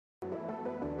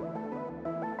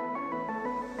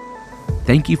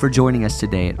Thank you for joining us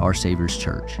today at Our Savior's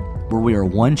Church, where we are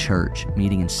one church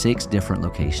meeting in 6 different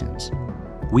locations.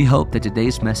 We hope that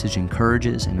today's message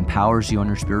encourages and empowers you on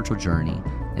your spiritual journey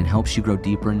and helps you grow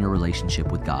deeper in your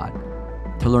relationship with God.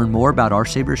 To learn more about Our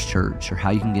Savior's Church or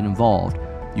how you can get involved,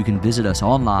 you can visit us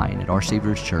online at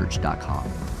oursaviorschurch.com.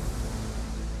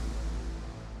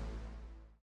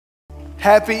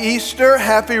 Happy Easter,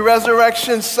 happy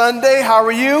Resurrection Sunday. How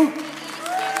are you?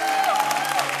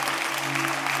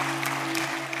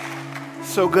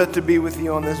 So good to be with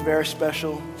you on this very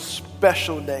special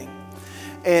day.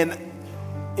 And,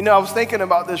 I was thinking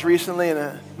about this recently, and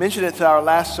I mentioned it to our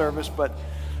last service, but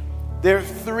there are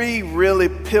 3 really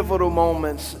pivotal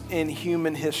moments in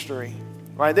human history,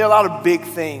 right? There are a lot of big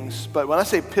things, but when I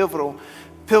say pivotal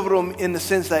in the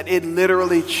sense that it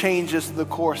literally changes the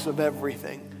course of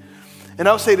everything. And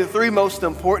I would say the 3 most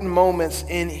important moments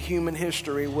in human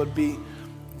history would be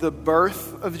the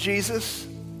birth of Jesus,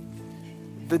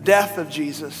 the death of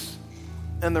Jesus,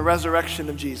 and the resurrection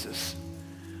of Jesus,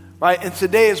 right? And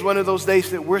today is one of those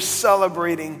days that we're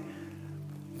celebrating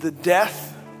the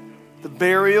death, the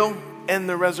burial, and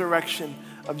the resurrection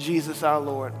of Jesus our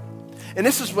Lord. And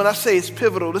this is when I say it's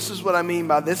pivotal, this is what I mean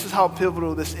by this is how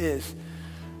pivotal this is.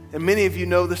 And many of you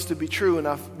know this to be true,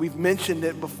 and we've mentioned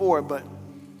it before, but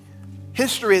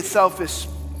history itself is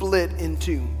split in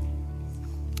 2.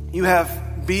 You have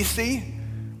BC,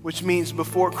 which means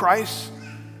before Christ,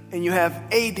 and you have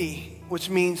AD, which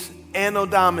means Anno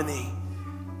Domini,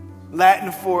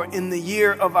 Latin for in the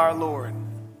year of our Lord.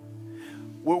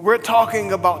 What we're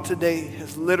talking about today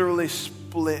has literally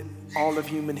split all of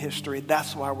human history.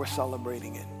 That's why we're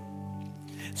celebrating it.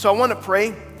 So I want to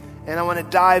pray, and I want to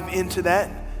dive into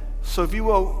that. So if you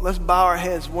will, let's bow our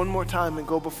heads one more time and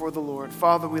go before the Lord.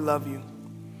 Father, we love you.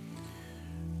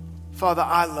 Father,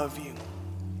 I love you.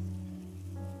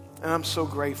 And I'm so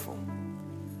grateful.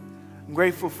 I'm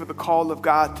grateful for the call of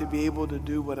God to be able to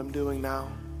do what I'm doing now.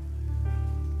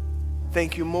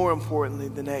 Thank you more importantly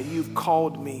than that, you've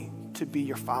called me to be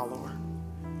your follower.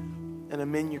 And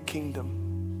I'm in your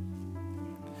kingdom.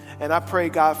 And I pray,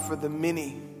 God, for the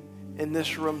many in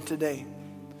this room today,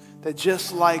 that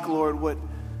just like, Lord, what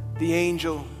the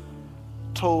angel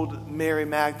told Mary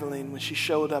Magdalene when she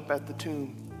showed up at the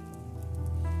tomb,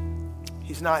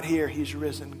 he's not here, he's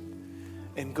risen.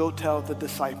 And go tell the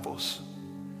disciples.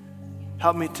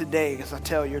 Help me today as I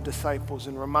tell your disciples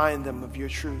and remind them of your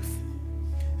truth.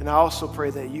 And I also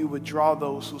pray that you would draw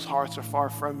those whose hearts are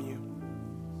far from you.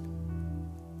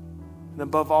 And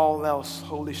above all else,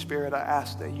 Holy Spirit, I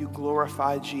ask that you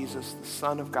glorify Jesus, the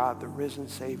Son of God, the risen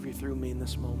Savior, through me in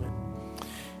this moment.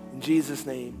 In Jesus'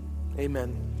 name,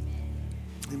 amen.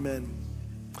 Amen.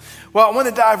 Well, I want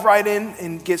to dive right in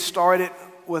and get started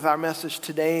with our message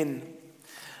today. And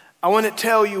I want to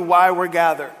tell you why we're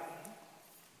gathered.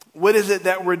 What is it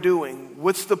that we're doing?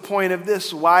 What's the point of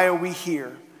this? Why are we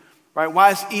here? Right?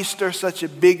 Why is Easter such a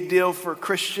big deal for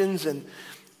Christians? And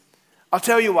I'll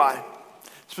tell you why.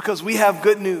 It's because we have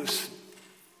good news.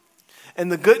 And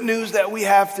the good news that we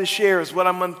have to share is what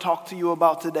I'm going to talk to you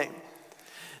about today.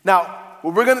 Now,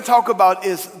 what we're going to talk about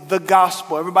is the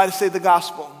gospel. Everybody say the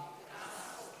gospel.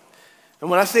 And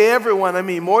when I say everyone, I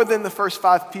mean more than the first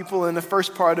 5 people in the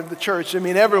first part of the church. I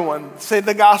mean everyone. Say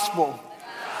the gospel.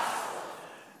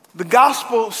 The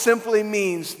gospel simply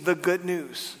means the good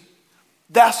news.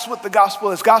 That's what the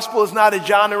gospel is. Gospel is not a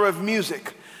genre of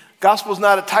music. Gospel is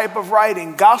not a type of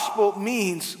writing. Gospel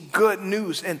means good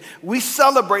news. And we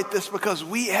celebrate this because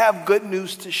we have good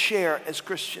news to share as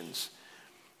Christians.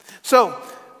 So,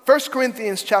 1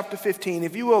 Corinthians chapter 15,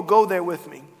 if you will go there with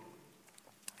me.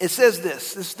 It says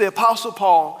this. This is the Apostle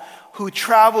Paul who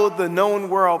traveled the known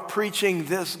world preaching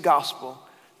this gospel,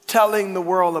 telling the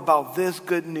world about this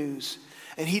good news.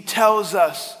 And he tells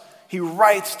us, he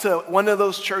writes to one of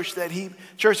those churches that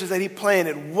he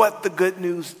planted what the good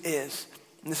news is.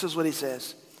 And this is what he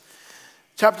says.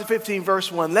 Chapter 15,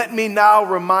 verse 1. Let me now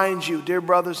remind you, dear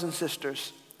brothers and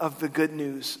sisters, of the good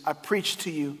news I preached to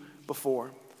you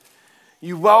before.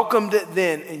 You welcomed it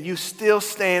then, and you still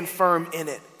stand firm in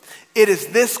it. It is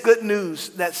this good news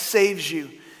that saves you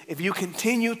if you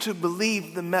continue to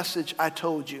believe the message I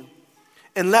told you.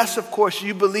 Unless, of course,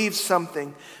 you believe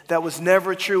something that was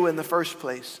never true in the first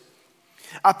place.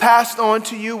 I passed on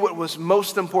to you what was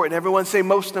most important. Everyone say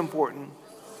most important.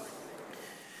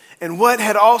 And what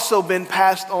had also been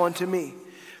passed on to me.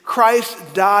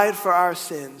 Christ died for our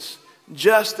sins,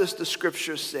 just as the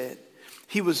scriptures said.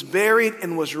 He was buried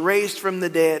and was raised from the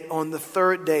dead on the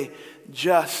 3rd day,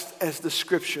 just as the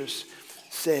scriptures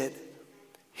said.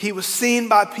 he was seen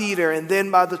by Peter and then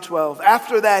by the 12.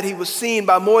 After that, he was seen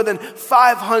by more than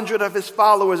 500 of his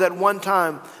followers at one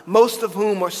time, most of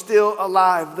whom are still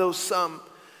alive, though some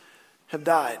have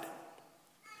died.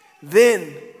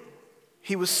 Then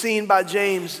he was seen by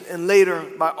James and later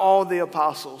by all the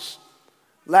apostles.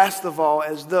 Last of all,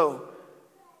 as though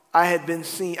I had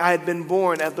been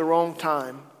born at the wrong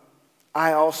time,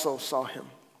 I also saw him.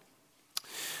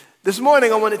 This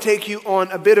morning, I want to take you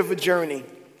on a bit of a journey.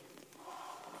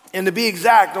 And to be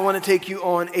exact, I want to take you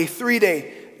on a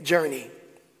 3-day journey.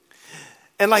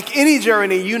 And like any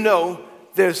journey, you know,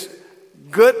 there's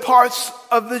good parts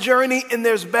of the journey and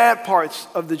there's bad parts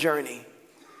of the journey.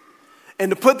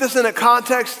 And to put this in a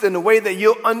context in a way that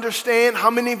you'll understand, how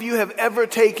many of you have ever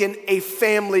taken a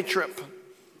family trip?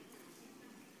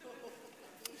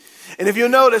 And if you'll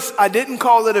notice, I didn't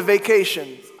call it a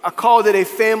vacation. I called it a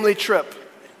family trip.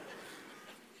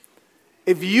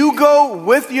 If you go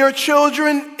with your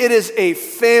children, it is a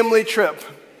family trip.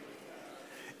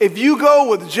 If you go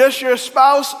with just your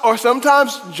spouse or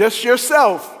sometimes just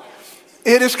yourself,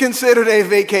 it is considered a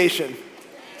vacation.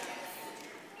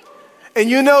 And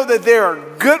you know that there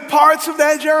are good parts of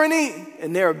that journey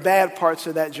and there are bad parts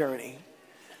of that journey.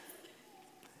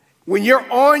 When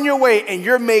you're on your way and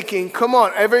you're making, come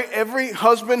on, every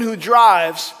husband who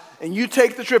drives and you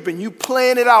take the trip and you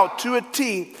plan it out to a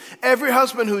T, every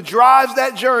husband who drives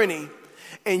that journey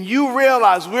and you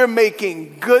realize we're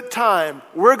making good time,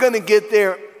 we're going to get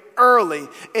there early,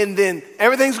 and then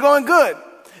everything's going good,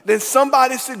 then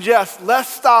somebody suggests, let's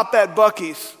stop at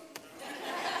Buc-ee's.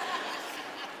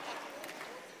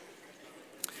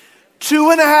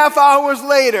 2.5 hours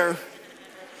later,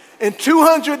 and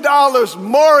 $200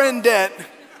 more in debt,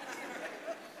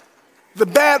 the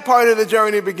bad part of the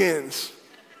journey begins.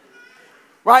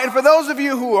 Right? And for those of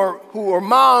you who are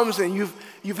moms and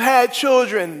you've had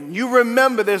children, you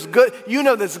remember there's good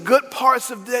parts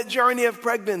of that journey of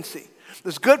pregnancy.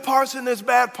 There's good parts and there's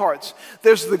bad parts.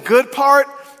 There's the good part,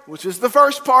 which is the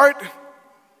first part.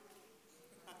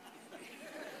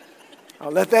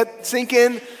 I'll let that sink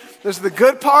in. There's the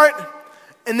good part,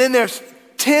 and then there's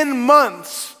 10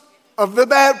 months of the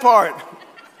bad part.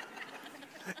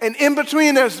 And in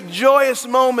between, there's joyous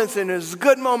moments and there's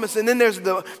good moments. And then there's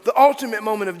the ultimate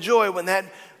moment of joy when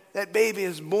that baby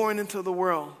is born into the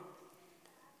world.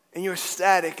 And you're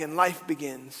ecstatic and life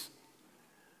begins.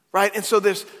 Right? And so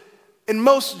there's, in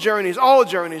most journeys, all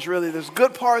journeys really, there's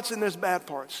good parts and there's bad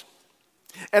parts.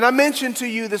 And I mentioned to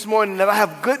you this morning that I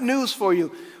have good news for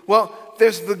you. Well,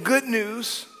 there's the good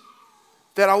news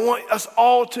that I want us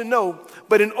all to know.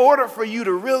 But in order for you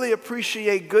to really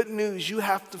appreciate good news, you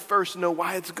have to first know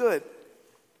why it's good.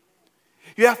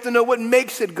 You have to know what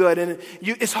makes it good. And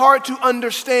it's hard to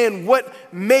understand what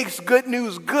makes good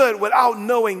news good without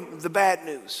knowing the bad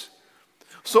news.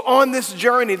 So on this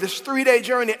journey, this 3-day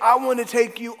journey, I want to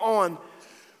take you on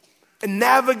a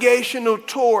navigational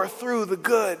tour through the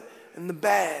good and the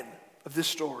bad of this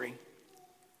story.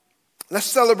 Let's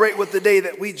celebrate with the day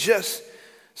that we just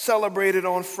celebrated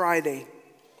on Friday,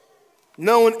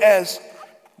 known as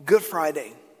Good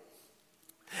Friday.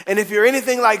 And if you're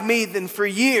anything like me, then for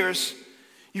years,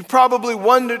 you probably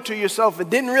wondered to yourself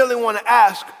and didn't really want to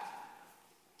ask,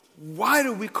 why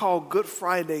do we call Good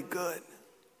Friday good?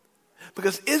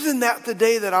 Because isn't that the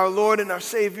day that our Lord and our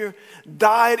Savior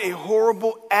died a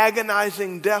horrible,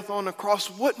 agonizing death on the cross?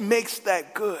 What makes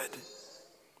that good?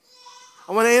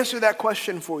 I want to answer that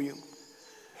question for you.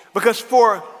 Because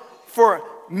for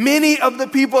many of the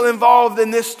people involved in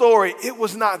this story, it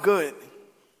was not good.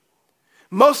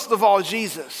 Most of all,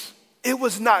 Jesus, it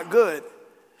was not good.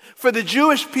 For the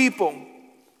Jewish people,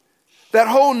 that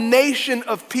whole nation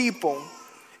of people,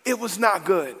 it was not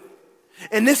good.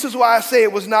 And this is why I say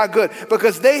it was not good,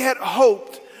 because they had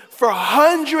hoped for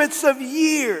hundreds of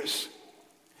years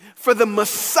for the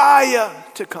Messiah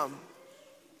to come.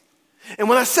 And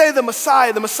when I say the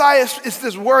Messiah is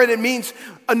this word, it means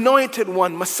anointed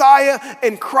one. Messiah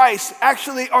and Christ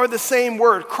actually are the same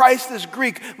word. Christ is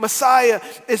Greek, Messiah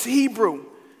is Hebrew.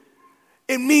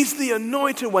 It means the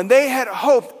anointed one. They had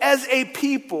hoped as a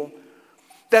people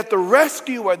that the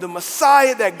rescuer, the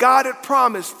Messiah that God had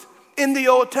promised in the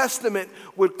Old Testament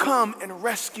would come and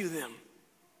rescue them.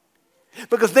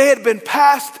 Because they had been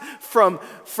passed from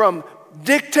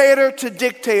dictator to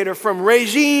dictator, from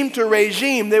regime to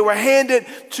regime. They were handed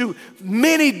to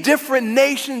many different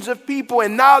nations of people,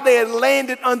 and now they had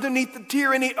landed underneath the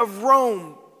tyranny of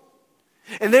Rome.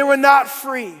 And they were not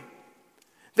free.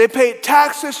 They paid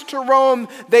taxes to Rome.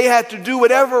 They had to do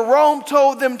whatever Rome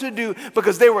told them to do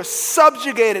because they were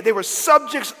subjugated. They were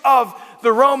subjects of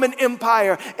the Roman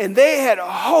Empire, and they had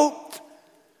hoped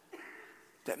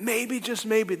that maybe, just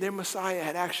maybe, their Messiah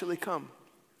had actually come.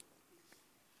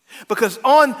 Because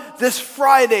on this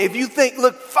Friday, if you think,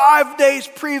 look, 5 days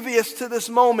previous to this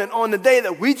moment, on the day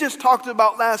that we just talked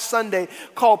about last Sunday,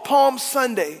 called Palm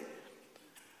Sunday,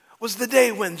 was the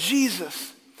day when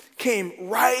Jesus came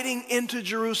riding into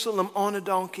Jerusalem on a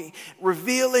donkey,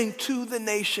 revealing to the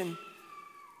nation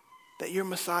that your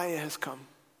Messiah has come,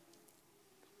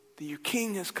 that your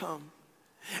King has come.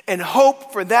 And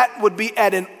hope for that would be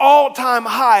at an all-time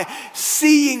high,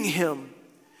 seeing him,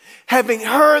 having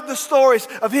heard the stories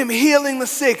of him healing the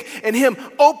sick and him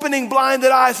opening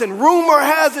blinded eyes. And rumor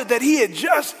has it that he had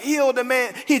just healed a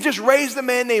man. He had just raised a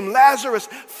man named Lazarus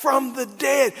from the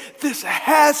dead. This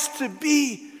has to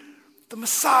be the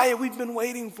Messiah we've been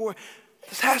waiting for.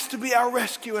 This has to be our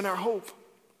rescue and our hope.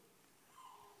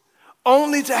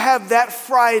 Only to have that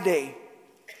Friday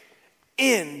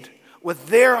end with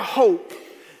their hope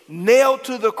nailed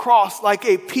to the cross like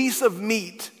a piece of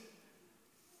meat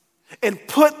and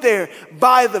put there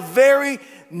by the very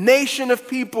nation of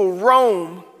people,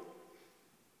 Rome,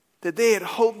 that they had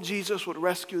hoped Jesus would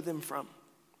rescue them from.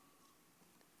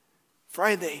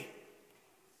 Friday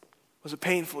was a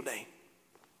painful day.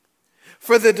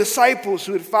 For the disciples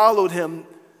who had followed him,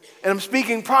 and I'm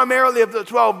speaking primarily of the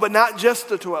 12, but not just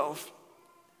the 12.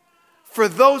 For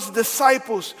those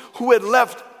disciples who had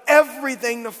left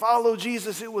everything to follow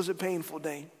Jesus, it was a painful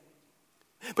day.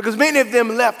 Because many of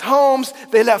them left homes,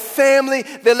 they left family,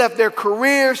 they left their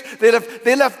careers, they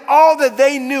left all that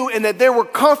they knew and that they were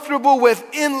comfortable with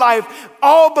in life,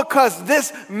 all because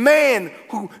this man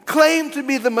who claimed to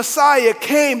be the Messiah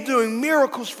came doing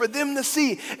miracles for them to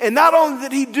see. And not only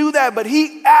did he do that, but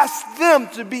he asked them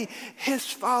to be his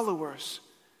followers.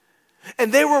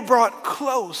 And they were brought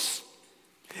close.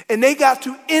 And they got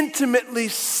to intimately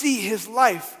see his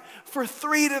life. For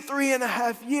 3 to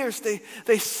 3.5 years,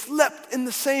 they slept in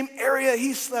the same area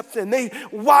he slept in. They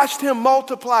watched him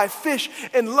multiply fish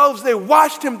and loaves. They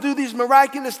watched him do these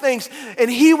miraculous things.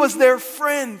 And he was their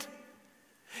friend.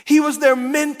 He was their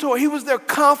mentor. He was their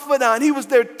confidant. He was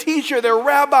their teacher, their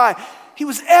rabbi. He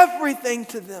was everything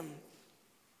to them.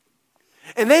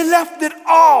 And they left it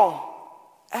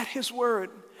all at his word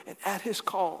and at his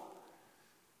call.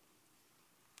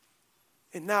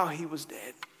 And now he was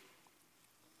dead.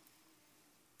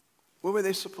 What were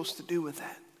they supposed to do with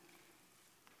that?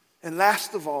 And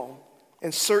last of all,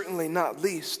 and certainly not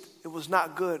least, it was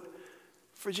not good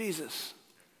for Jesus,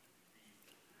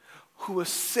 who was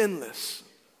sinless,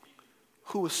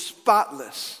 who was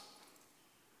spotless,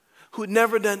 who had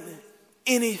never done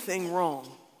anything wrong.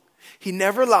 He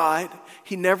never lied.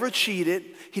 He never cheated.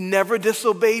 He never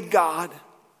disobeyed God.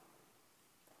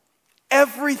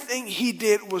 Everything he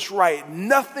did was right.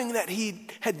 Nothing that he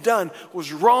had done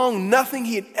was wrong. Nothing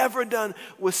he had ever done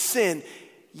was sin.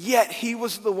 Yet he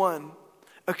was the one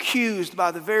accused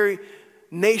by the very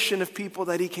nation of people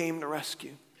that he came to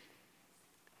rescue.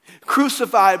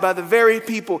 Crucified by the very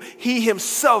people he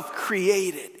himself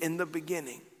created in the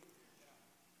beginning.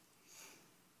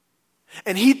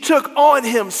 And he took on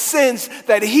him sins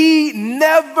that he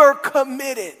never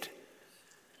committed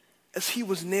as he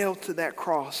was nailed to that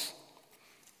cross.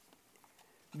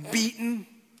 Beaten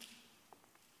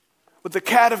with the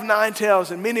cat of nine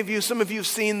tails. And some of you have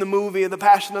seen the movie The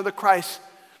Passion of the Christ,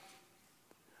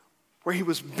 where he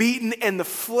was beaten and the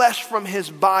flesh from his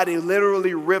body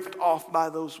literally ripped off by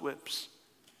those whips.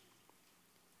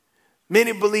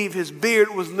 Many believe his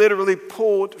beard was literally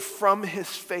pulled from his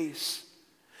face.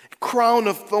 A crown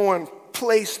of thorn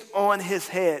placed on his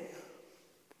head.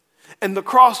 And the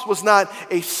cross was not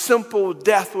a simple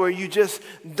death where you just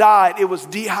died. It was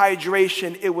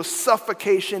dehydration. It was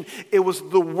suffocation. It was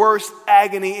the worst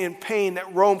agony and pain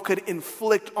that Rome could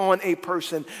inflict on a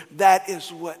person. That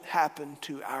is what happened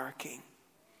to our King.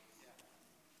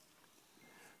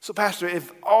 So, Pastor,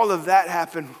 if all of that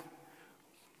happened,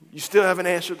 you still haven't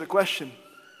answered the question.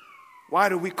 Why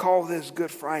do we call this Good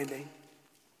Friday?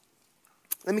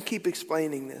 Let me keep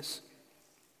explaining this.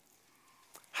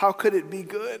 How could it be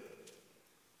good?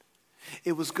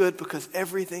 It was good because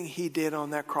everything he did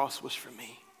on that cross was for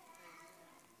me.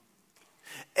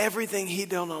 Everything he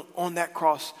did on that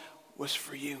cross was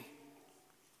for you.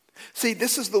 See,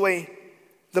 this is the way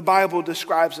the Bible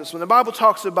describes us. When the Bible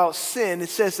talks about sin, it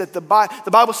says that the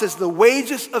Bible says the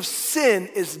wages of sin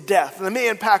is death. Let me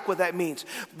unpack what that means.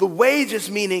 The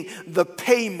wages meaning the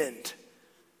payment.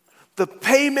 The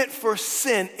payment for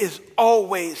sin is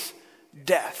always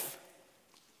death.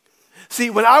 See,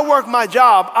 when I work my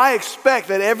job, I expect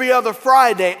that every other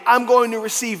Friday I'm going to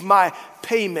receive my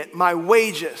payment, my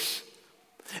wages.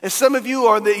 And some of you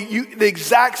are the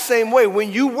exact same way.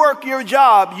 When you work your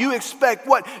job, you expect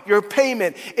what? Your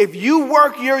payment. If you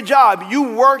work your job,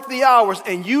 you work the hours,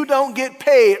 and you don't get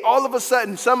paid, all of a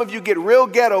sudden, some of you get real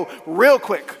ghetto real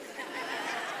quick.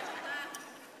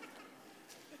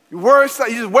 You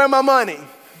just, where my money?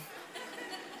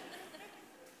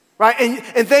 Right?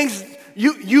 And things,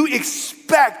 you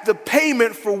expect the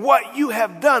payment for what you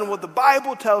have done. Well, the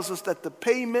Bible tells us that the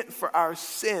payment for our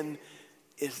sin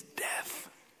is death.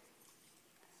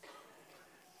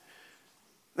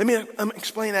 Let me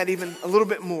explain that even a little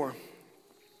bit more.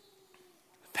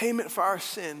 Payment for our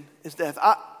sin is death.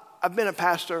 I've been a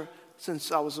pastor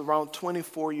since I was around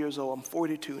 24 years old. I'm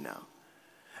 42 now.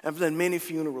 I've done many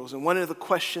funerals, and one of the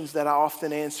questions that I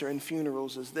often answer in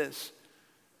funerals is this: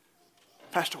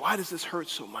 Pastor, why does this hurt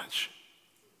so much?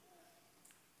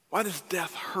 Why does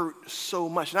death hurt so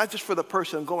much? Not just for the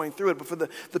person going through it, but for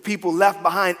the people left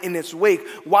behind in its wake.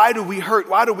 Why do we hurt?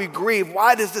 Why do we grieve?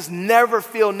 Why does this never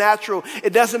feel natural?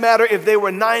 It doesn't matter if they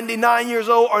were 99 years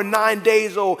old or 9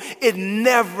 days old. It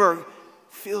never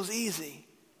feels easy.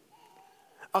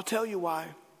 I'll tell you why.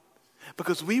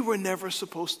 Because we were never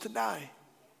supposed to die.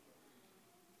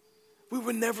 We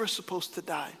were never supposed to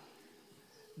die.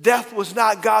 Death was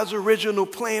not God's original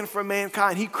plan for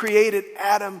mankind. He created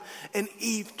Adam and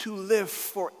Eve to live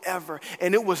forever.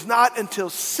 And it was not until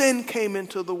sin came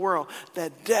into the world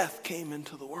that death came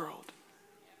into the world.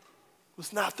 It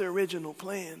was not the original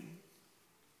plan.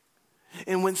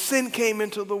 And when sin came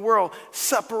into the world,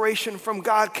 separation from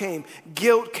God came,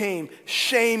 guilt came,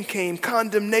 shame came,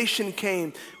 condemnation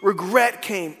came, regret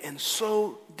came, and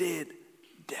so did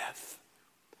death.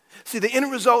 See, the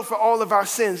end result for all of our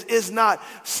sins is not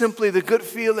simply the good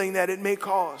feeling that it may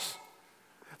cause.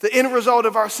 The end result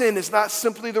of our sin is not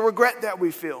simply the regret that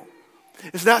we feel.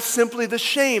 It's not simply the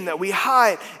shame that we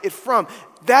hide it from.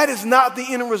 That is not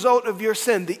the end result of your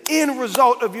sin. The end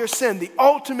result of your sin, the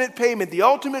ultimate payment, the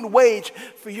ultimate wage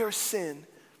for your sin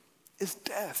is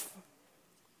death.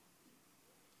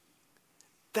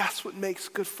 That's what makes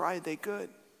Good Friday good.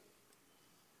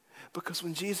 Because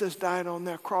when Jesus died on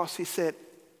that cross, he said,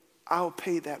 I'll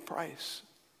pay that price.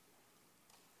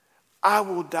 I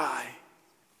will die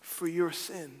for your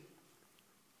sin.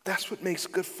 That's what makes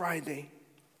Good Friday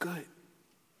good.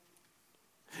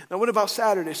 Now, what about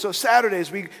Saturday? So Saturday,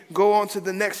 as we go on to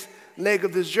the next leg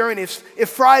of this journey, if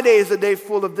Friday is a day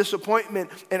full of disappointment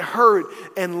and hurt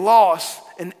and loss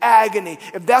and agony,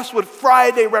 if that's what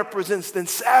Friday represents, then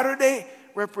Saturday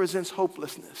represents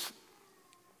hopelessness.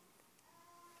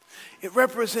 It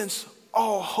represents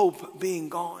all hope being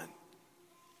gone.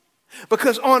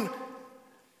 Because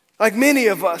like many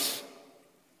of us,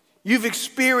 you've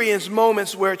experienced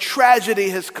moments where tragedy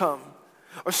has come,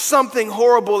 or something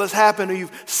horrible has happened, or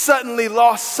you've suddenly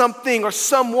lost something or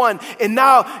someone, and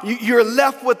now you're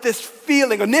left with this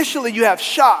feeling. Initially, you have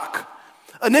shock.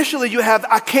 Initially, you have,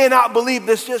 I cannot believe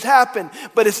this just happened.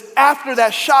 But it's after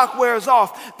that shock wears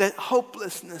off that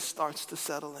hopelessness starts to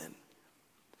settle in.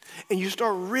 And you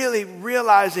start really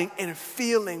realizing and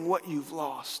feeling what you've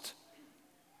lost.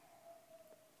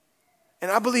 And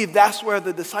I believe that's where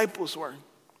the disciples were.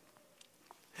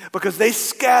 Because they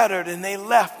scattered and they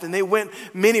left and they went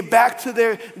many back to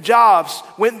their jobs,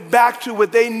 went back to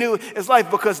what they knew as life.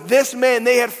 Because this man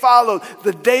they had followed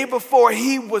the day before,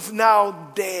 he was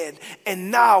now dead.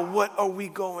 And now what are we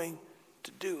going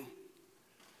to do?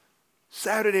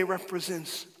 Saturday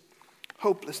represents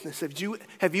hopelessness. Have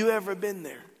you ever been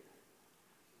there?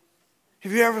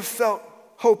 Have you ever felt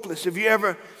hopeless? Have you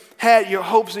ever had your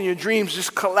hopes and your dreams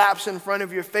just collapse in front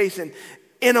of your face, and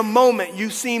in a moment you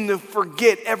seem to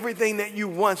forget everything that you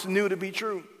once knew to be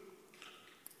true?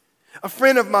 A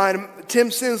friend of mine, Tim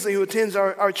Sinsley, who attends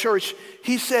our church,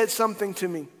 he said something to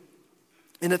me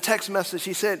in a text message.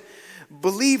 He said,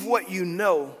 believe what you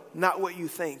know, not what you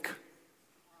think.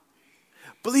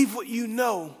 Believe what you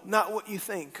know, not what you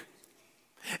think.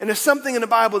 And there's something in the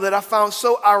Bible that I found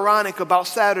so ironic about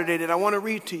Saturday that I want to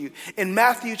read to you. In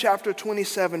Matthew chapter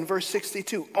 27, verse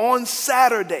 62, on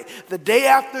Saturday, the day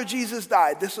after Jesus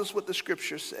died, this is what the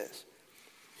scripture says.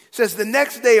 It says, the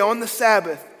next day on the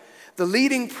Sabbath, the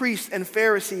leading priests and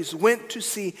Pharisees went to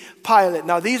see Pilate.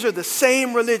 Now, these are the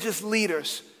same religious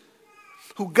leaders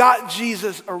who got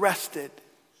Jesus arrested.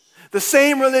 The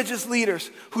same religious leaders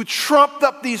who trumped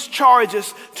up these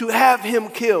charges to have him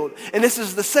killed. And this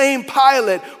is the same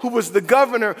Pilate who was the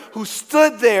governor who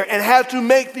stood there and had to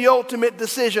make the ultimate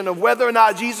decision of whether or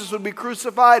not Jesus would be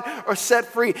crucified or set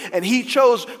free. And he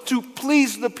chose to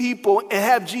please the people and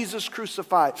have Jesus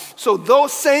crucified. So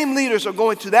those same leaders are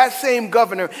going to that same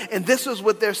governor, and this is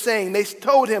what they're saying. They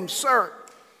told him, sir,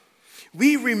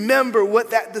 We remember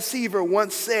what that deceiver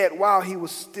once said while he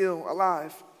was still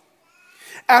alive.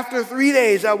 After 3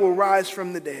 days, I will rise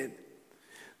from the dead.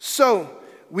 So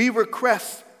we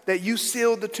request that you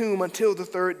seal the tomb until the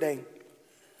third day.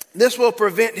 This will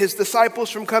prevent his disciples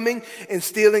from coming and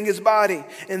stealing his body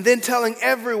and then telling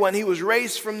everyone he was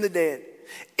raised from the dead.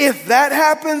 If that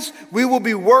happens, we will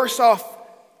be worse off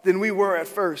than we were at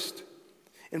first.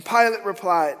 And Pilate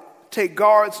replied, take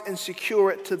guards and secure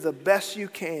it to the best you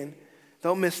can.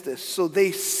 Don't miss this. So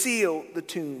they sealed the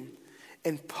tomb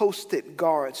and posted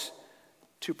guards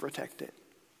to protect it.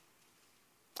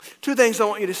 2 things I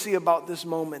want you to see about this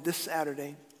moment, this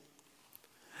Saturday.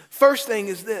 First thing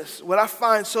is this. What I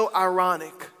find so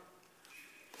ironic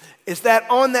is that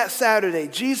on that Saturday,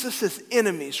 Jesus'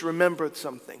 enemies remembered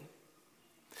something.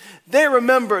 They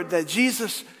remembered that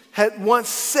Jesus had once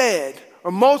said,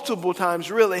 or multiple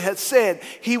times really, had said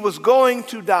he was going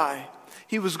to die.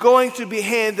 He was going to be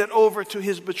handed over to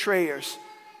his betrayers.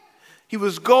 He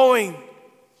was going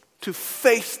to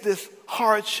face this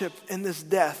hardship and this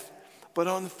death. But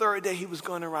on the third day, he was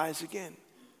going to rise again.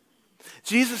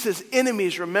 Jesus'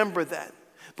 enemies remember that.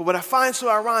 But what I find so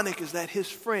ironic is that his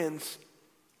friends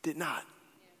did not.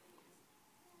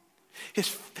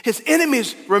 His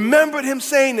enemies remembered him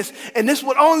saying this, and this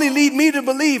would only lead me to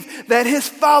believe that his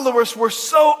followers were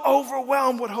so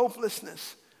overwhelmed with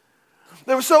hopelessness.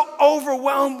 They were so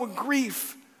overwhelmed with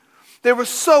grief. They were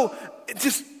so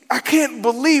I can't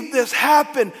believe this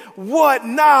happened. What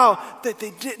now? That they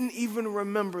didn't even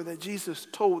remember that Jesus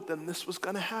told them this was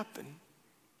going to happen.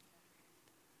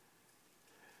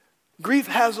 Grief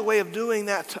has a way of doing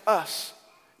that to us.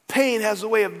 Pain has a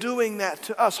way of doing that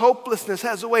to us. Hopelessness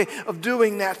has a way of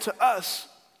doing that to us.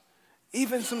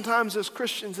 Even sometimes as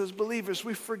Christians, as believers,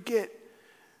 we forget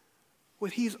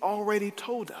what he's already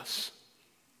told us.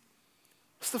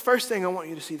 That's the first thing I want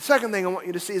you to see. The second thing I want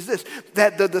you to see is this,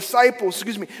 that the disciples,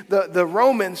 the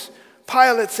Romans,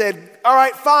 Pilate said, all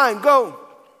right, fine, go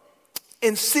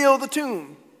and seal the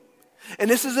tomb. And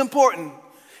this is important.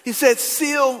 He said,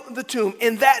 seal the tomb.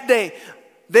 In that day,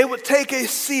 they would take a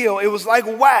seal. It was like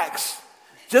wax,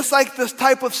 just like this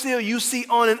type of seal you see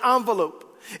on an envelope.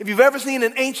 If you've ever seen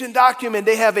an ancient document,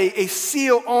 they have a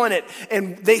seal on it,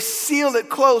 and they seal it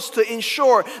close to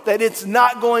ensure that it's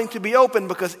not going to be opened,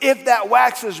 because if that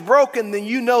wax is broken, then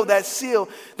you know that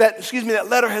that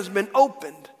letter has been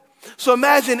opened. So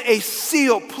imagine a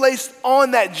seal placed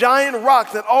on that giant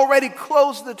rock that already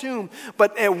closed the tomb,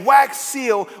 but a wax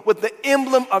seal with the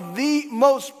emblem of the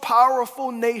most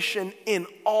powerful nation in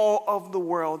all of the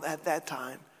world at that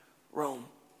time, Rome.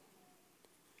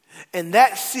 And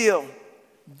that seal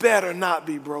better not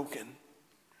be broken,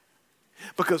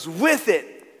 because with it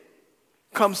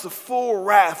comes the full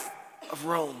wrath of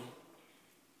Rome.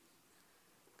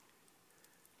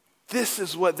 This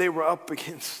is what they were up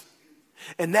against.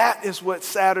 And that is what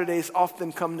Saturdays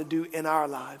often come to do in our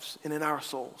lives and in our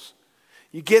souls.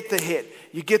 You get the hit,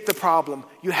 you get the problem,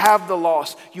 you have the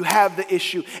loss, you have the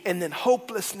issue, and then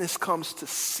hopelessness comes to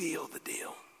seal the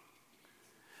deal,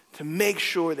 to make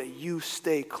sure that you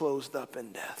stay closed up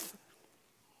in death.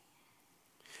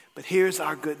 But here's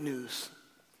our good news.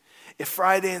 If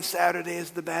Friday and Saturday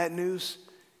is the bad news,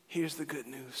 here's the good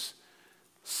news.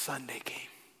 Sunday came.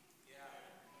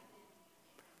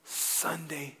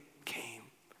 Sunday came.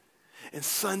 And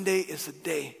Sunday is a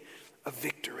day of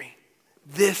victory.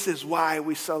 This is why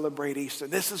we celebrate Easter.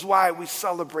 This is why we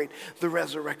celebrate the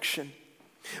resurrection.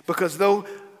 Because though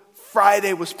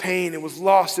Friday was pain, it was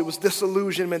loss, it was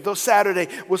disillusionment. Though Saturday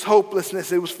was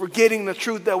hopelessness, it was forgetting the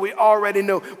truth that we already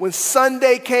know. When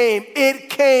Sunday came, it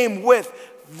came with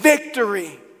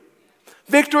victory.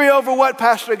 Victory over what,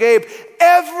 Pastor Gabe?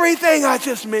 Everything I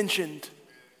just mentioned.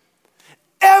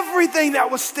 Everything that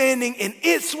was standing in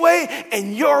its way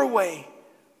and your way,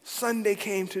 Sunday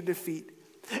came to defeat.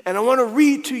 And I want to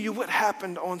read to you what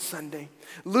happened on Sunday.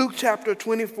 Luke chapter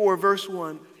 24, verse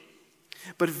 1.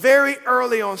 But very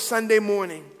early on Sunday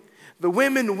morning, the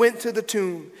women went to the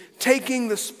tomb, taking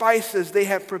the spices they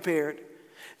had prepared.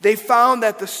 They found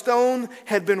that the stone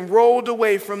had been rolled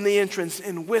away from the entrance,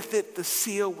 and with it the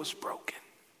seal was broken.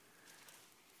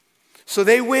 So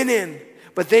they went in,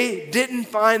 but they didn't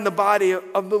find the body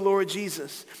of the Lord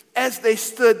Jesus. As they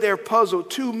stood there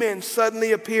puzzled, 2 men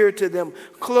suddenly appeared to them,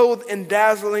 clothed in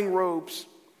dazzling robes.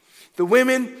 The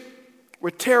women were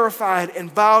terrified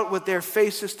and bowed with their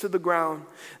faces to the ground.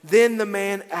 Then the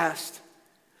man asked,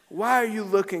 "Why are you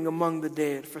looking among the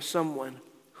dead for someone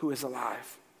who is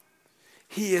alive?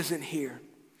 He isn't here.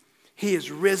 He is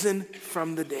risen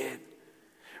from the dead.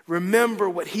 Remember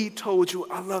what he told you."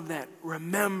 I love that.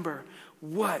 Remember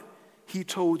what he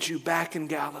told you back in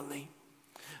Galilee,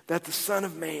 that the Son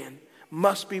of Man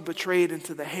must be betrayed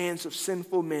into the hands of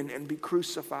sinful men and be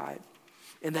crucified,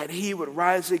 and that he would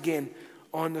rise again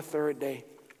on the third day.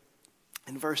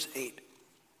 In verse 8,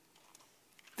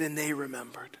 then they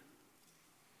remembered.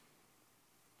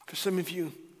 For some of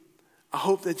you, I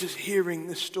hope that just hearing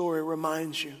this story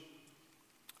reminds you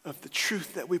of the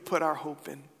truth that we put our hope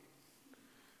in.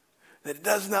 That it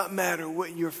does not matter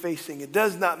what you're facing. It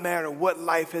does not matter what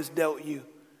life has dealt you.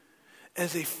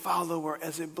 As a follower,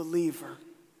 as a believer,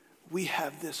 we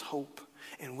have this hope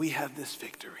and we have this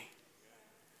victory.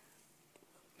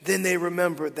 Then they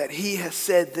remembered that he has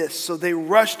said this. So they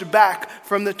rushed back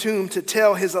from the tomb to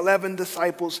tell his 11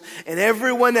 disciples and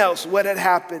everyone else what had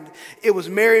happened. It was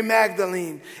Mary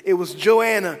Magdalene. It was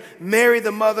Joanna, Mary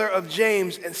the mother of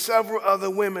James, and several other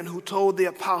women who told the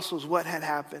apostles what had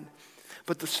happened.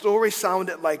 But the story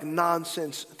sounded like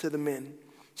nonsense to the men,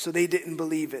 so they didn't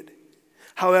believe it.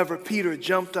 However, Peter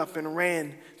jumped up and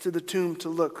ran to the tomb to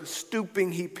look.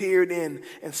 Stooping, he peered in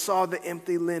and saw the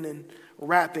empty linen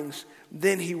wrappings.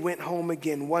 Then he went home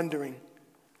again, wondering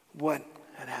what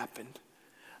had happened.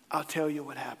 I'll tell you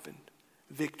what happened.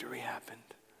 Victory happened.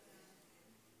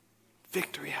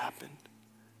 Victory happened.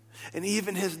 And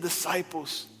even his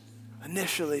disciples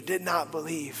initially did not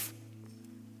believe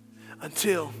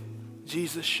until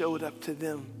Jesus showed up to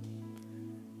them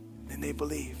and they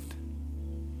believed.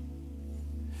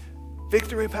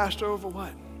 Victory, Pastor, over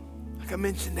what? Like I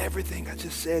mentioned, everything I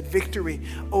just said. Victory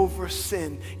over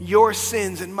sin. Your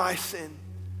sins and my sin.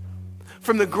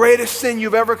 From the greatest sin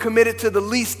you've ever committed to the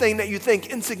least thing that you think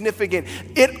insignificant.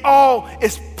 It all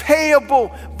is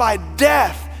payable by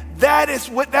death.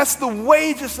 That's the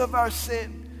wages of our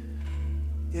sin.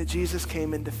 Yet Jesus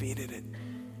came and defeated it.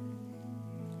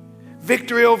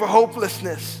 Victory over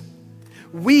hopelessness.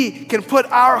 We can put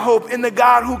our hope in the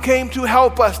God who came to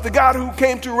help us, the God who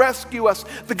came to rescue us,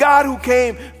 the God who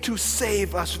came to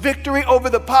save us. Victory over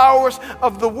the powers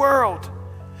of the world.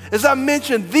 As I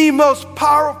mentioned, the most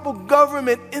powerful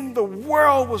government in the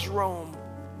world was Rome.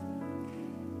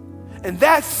 And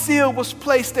that seal was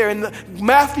placed there. And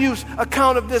Matthew's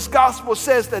account of this gospel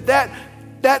says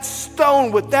that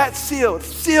stone with that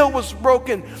seal was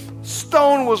broken.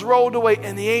 Stone was rolled away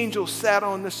and the angel sat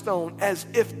on the stone as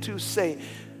if to say,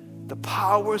 the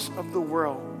powers of the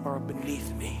world are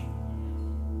beneath me.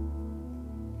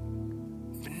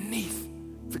 Beneath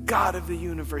the God of the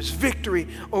universe. Victory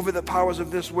over the powers of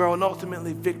this world and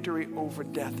ultimately victory over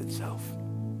death itself.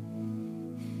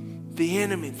 The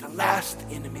enemy, the last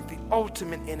enemy, the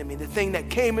ultimate enemy, the thing that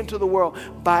came into the world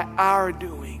by our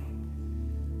doing.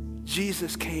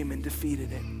 Jesus came and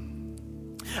defeated it.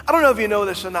 I don't know if you know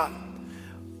this or not,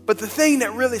 but the thing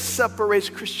that really separates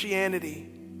Christianity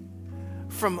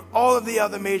from all of the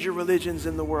other major religions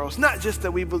in the world is not just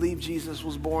that we believe Jesus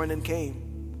was born and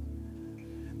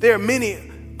came. There are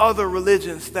many other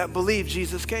religions that believe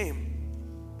Jesus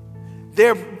came.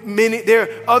 There are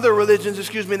other religions,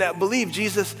 that believe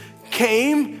Jesus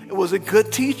came, was a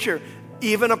good teacher,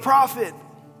 even a prophet.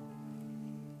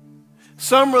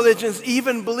 Some religions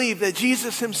even believe that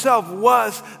Jesus himself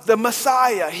was the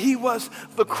Messiah. He was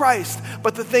the Christ.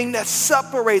 But the thing that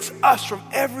separates us from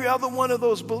every other one of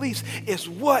those beliefs is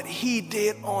what he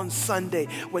did on Sunday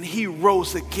when he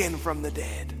rose again from the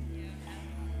dead.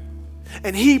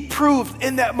 And he proved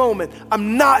in that moment,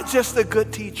 I'm not just a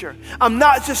good teacher. I'm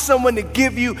not just someone to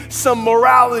give you some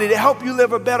morality to help you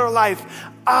live a better life.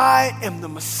 I am the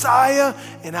Messiah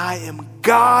and I am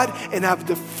God and I've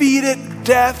defeated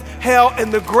death, hell,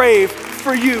 and the grave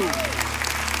for you.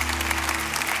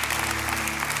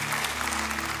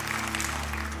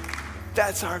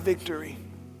 That's our victory.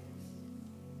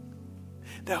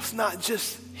 That's not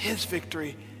just his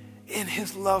victory. In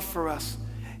his love for us,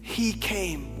 he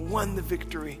came, won the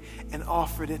victory, and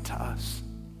offered it to us.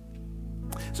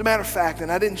 As a matter of fact,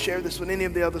 and I didn't share this with any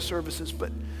of the other services,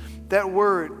 but that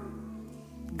word,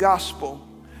 gospel,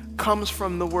 comes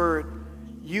from the word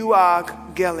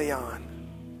euangelion.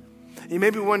 You may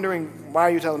be wondering, why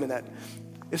are you telling me that?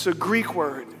 It's a Greek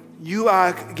word,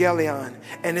 euangelion,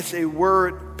 and it's a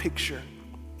word picture.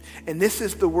 And this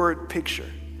is the word picture.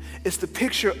 It's the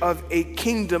picture of a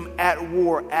kingdom at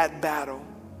war, at battle.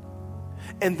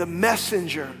 And the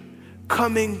messenger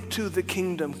coming to the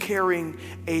kingdom carrying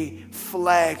a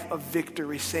flag of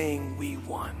victory saying, we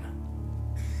won.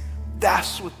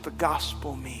 That's what the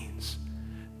gospel means.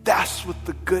 That's what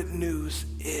the good news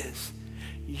is.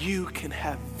 You can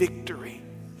have victory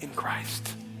in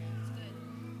Christ.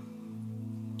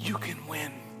 You can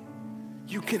win.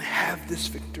 You can have this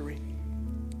victory.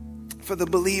 For the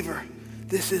believer,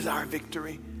 this is our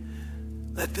victory.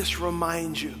 Let this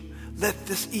remind you. Let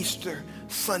this Easter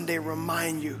Sunday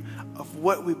remind you of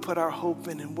what we put our hope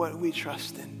in and what we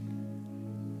trust in.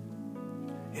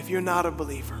 If you're not a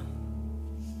believer,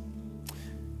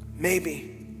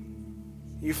 maybe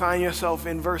you find yourself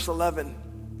in verse 11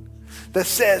 that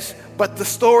says, but the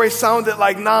story sounded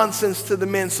like nonsense to the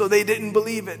men, so they didn't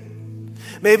believe it.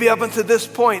 Maybe up until this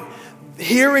point,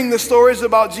 hearing the stories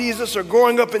about Jesus or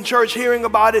growing up in church, hearing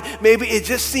about it, maybe it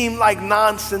just seemed like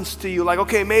nonsense to you. Like,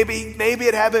 okay, maybe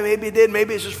it happened, maybe it did,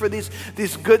 maybe it's just for these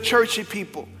good churchy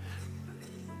people.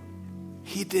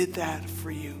 He did that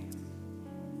for you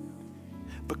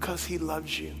because he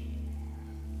loves you.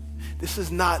 This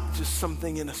is not just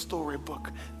something in a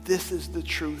storybook. This is the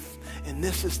truth, and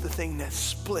this is the thing that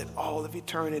split all of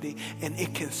eternity, and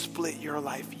it can split your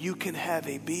life. You can have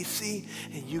a BC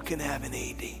and you can have an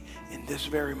AD in this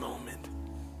very moment.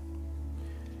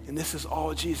 And this is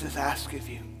all Jesus asks of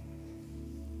you.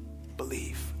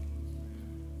 Believe.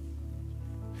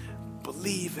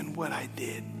 Believe in what I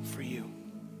did for you.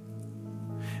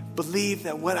 Believe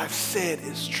that what I've said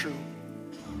is true.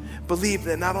 Believe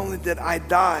that not only did I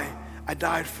die, I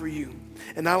died for you.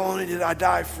 And not only did I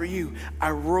die for you,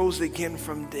 I rose again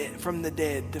from the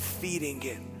dead, defeating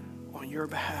it on your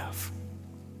behalf.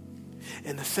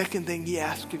 And the second thing he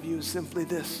asks of you is simply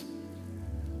this.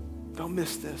 Don't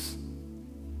miss this.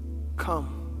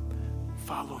 Come,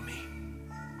 follow me.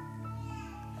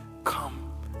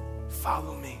 Come,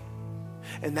 follow me.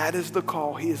 And that is the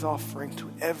call he is offering to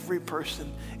every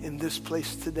person in this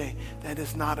place today that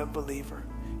is not a believer.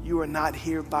 You are not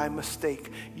here by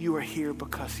mistake. You are here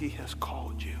because he has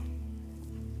called you.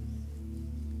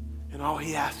 And all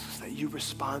he asks is that you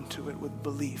respond to it with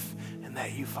belief and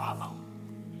that you follow.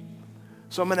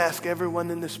 So I'm going to ask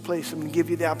everyone in this place, I'm going to give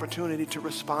you the opportunity to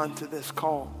respond to this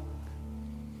call.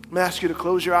 I'm going to ask you to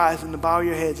close your eyes and to bow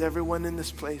your heads, everyone in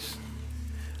this place.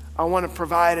 I want to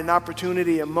provide an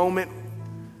opportunity, a moment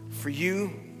for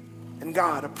you and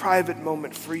God, a private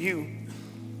moment for you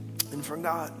and for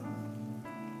God.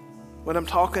 What I'm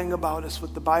talking about is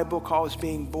what the Bible calls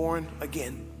being born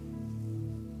again.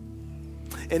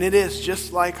 And it is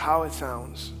just like how it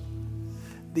sounds.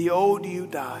 The old you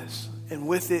dies, and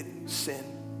with it sin,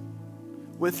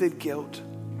 with it guilt,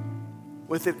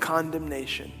 with it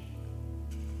condemnation.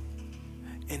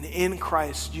 And in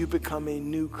Christ you become a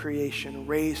new creation,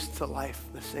 raised to life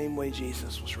the same way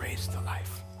Jesus was raised to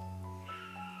life.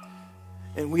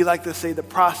 And we like to say the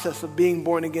process of being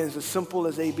born again is as simple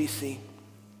as ABC.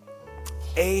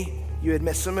 A, you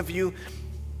admit. Some of you,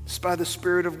 it's by the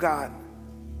Spirit of God.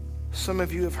 Some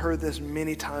of you have heard this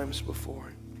many times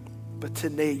before, but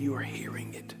today you are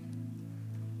hearing it.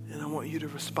 And I want you to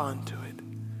respond to it.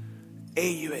 A,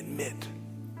 you admit.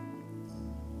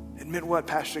 Admit what,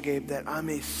 Pastor Gabe? That I'm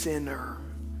a sinner.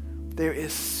 There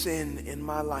is sin in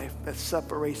my life that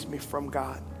separates me from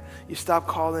God. You stop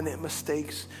calling it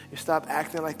mistakes. You stop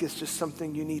acting like it's just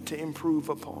something you need to improve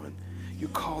upon. You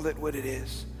call it what it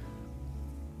is.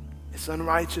 It's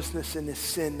unrighteousness and it's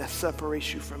sin that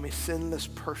separates you from a sinless,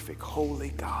 perfect, holy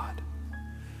God.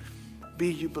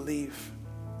 B, you believe.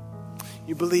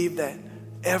 You believe that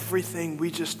everything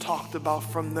we just talked about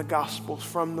from the Gospels,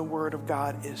 from the Word of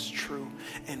God is true.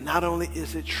 And not only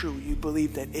is it true, you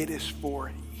believe that it is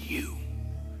for you.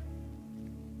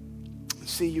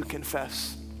 See, you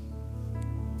confess.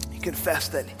 You confess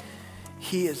that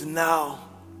he is now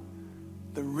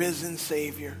the risen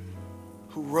Savior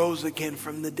who rose again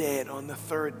from the dead on the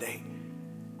third day.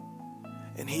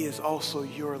 And he is also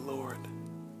your Lord.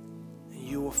 And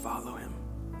you will follow him.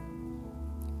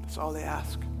 That's all they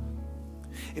ask.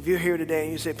 If you're here today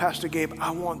and you say, Pastor Gabe,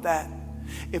 I want that.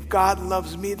 If God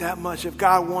loves me that much, if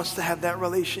God wants to have that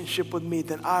relationship with me,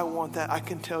 then I want that. I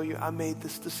can tell you I made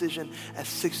this decision at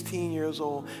 16 years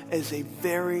old as a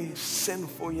very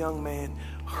sinful young man,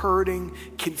 hurting,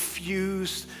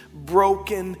 confused,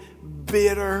 broken,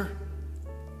 bitter,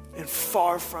 and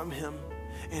far from him.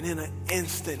 And in an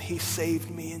instant, he saved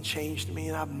me and changed me,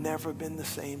 and I've never been the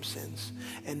same since.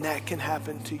 And that can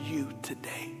happen to you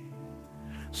today.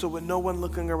 So with no one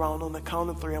looking around, on the count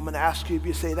of three, I'm going to ask you, if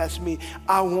you say, that's me,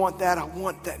 I want that. I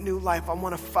want that new life. I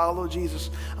want to follow Jesus.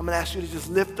 I'm going to ask you to just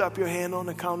lift up your hand on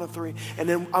the count of three. And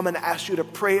then I'm going to ask you to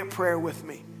pray a prayer with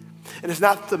me. And it's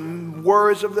not the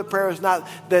words of the prayer. It's not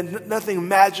nothing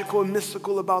magical and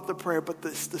mystical about the prayer, but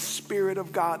it's the Spirit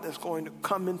of God that's going to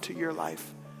come into your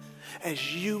life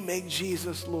as you make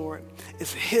Jesus Lord.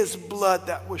 It's his blood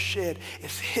that was shed.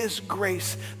 It's his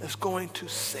grace that's going to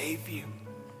save you.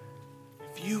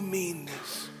 If you mean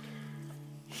this,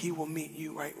 he will meet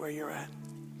you right where you're at.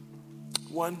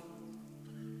 1,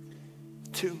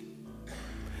 2,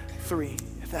 3.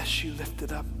 If that's you, lift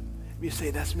it up. You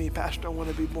say, that's me, Pastor. I want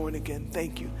to be born again.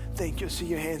 Thank you. Thank you. I see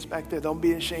your hands back there. Don't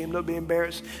be ashamed. Don't be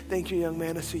embarrassed. Thank you, young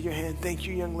man. I see your hand. Thank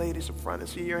you, young ladies up front. I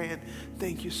see your hand.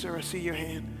 Thank you, sir. I see your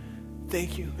hand.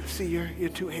 Thank you. I see your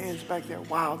two hands back there.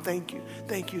 Wow. Thank you.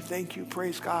 Thank you. Thank you.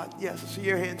 Praise God. Yes, I see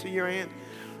your hand. See your hand.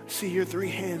 I see your 3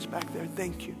 hands back there.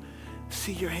 Thank you. I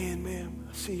see your hand, ma'am.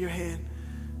 I see your hand.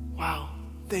 Wow.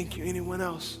 Thank you. Anyone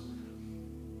else?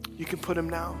 You can put them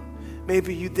down.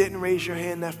 Maybe you didn't raise your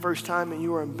hand that first time and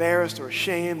you were embarrassed or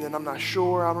ashamed and I'm not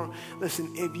sure.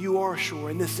 Listen, if you are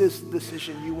sure and this is the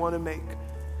decision you want to make,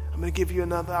 I'm going to give you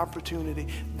another opportunity.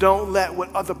 Don't let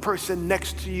what other person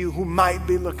next to you who might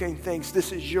be looking thinks.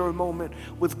 This is your moment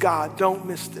with God. Don't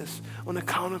miss this. On the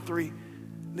count of 3,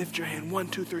 lift your hand. 1,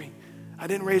 2, 3. I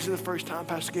didn't raise it the first time,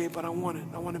 Pastor Gabe, but I want it.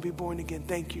 I want to be born again.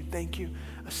 Thank you. Thank you.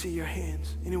 I see your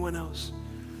hands. Anyone else?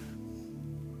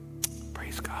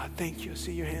 Praise God. Thank you. I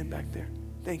see your hand back there.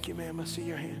 Thank you, ma'am. I see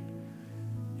your hand.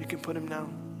 You can put him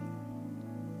down.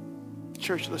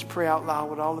 Church, let's pray out loud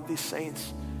with all of these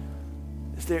saints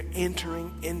as they're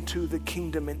entering into the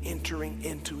kingdom and entering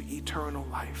into eternal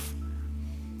life.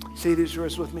 Say these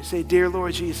words with me. Say, dear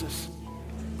Lord Jesus,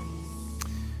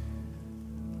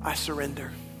 I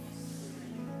surrender.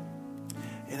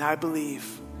 And I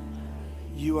believe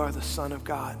you are the Son of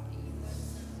God.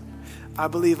 I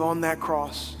believe on that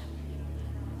cross,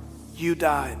 you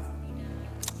died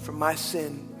for my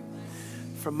sin,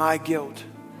 for my guilt,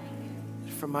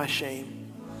 for my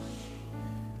shame.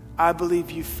 I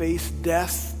believe you faced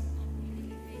death,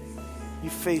 you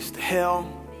faced hell,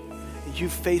 and you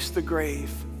faced the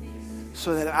grave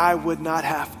so that I would not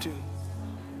have to.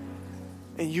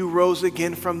 And you rose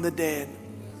again from the dead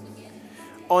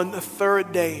on the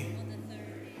 3rd day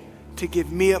to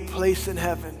give me a place in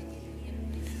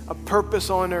heaven, a purpose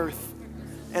on earth,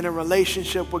 and a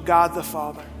relationship with God the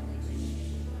Father.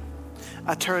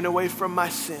 I turn away from my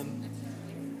sin.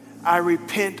 I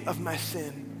repent of my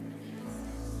sin.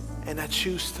 And I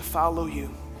choose to follow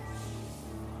you.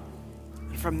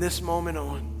 And from this moment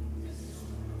on,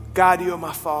 God, you are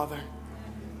my Father.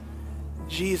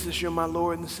 Jesus, you're my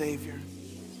Lord and Savior.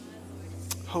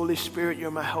 Holy Spirit, you're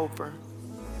my helper.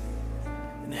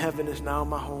 And heaven is now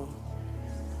my home.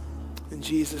 In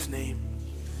Jesus' name.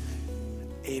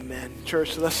 Amen.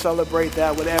 Church, let's celebrate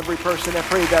that with every person that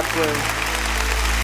prayed that prayer.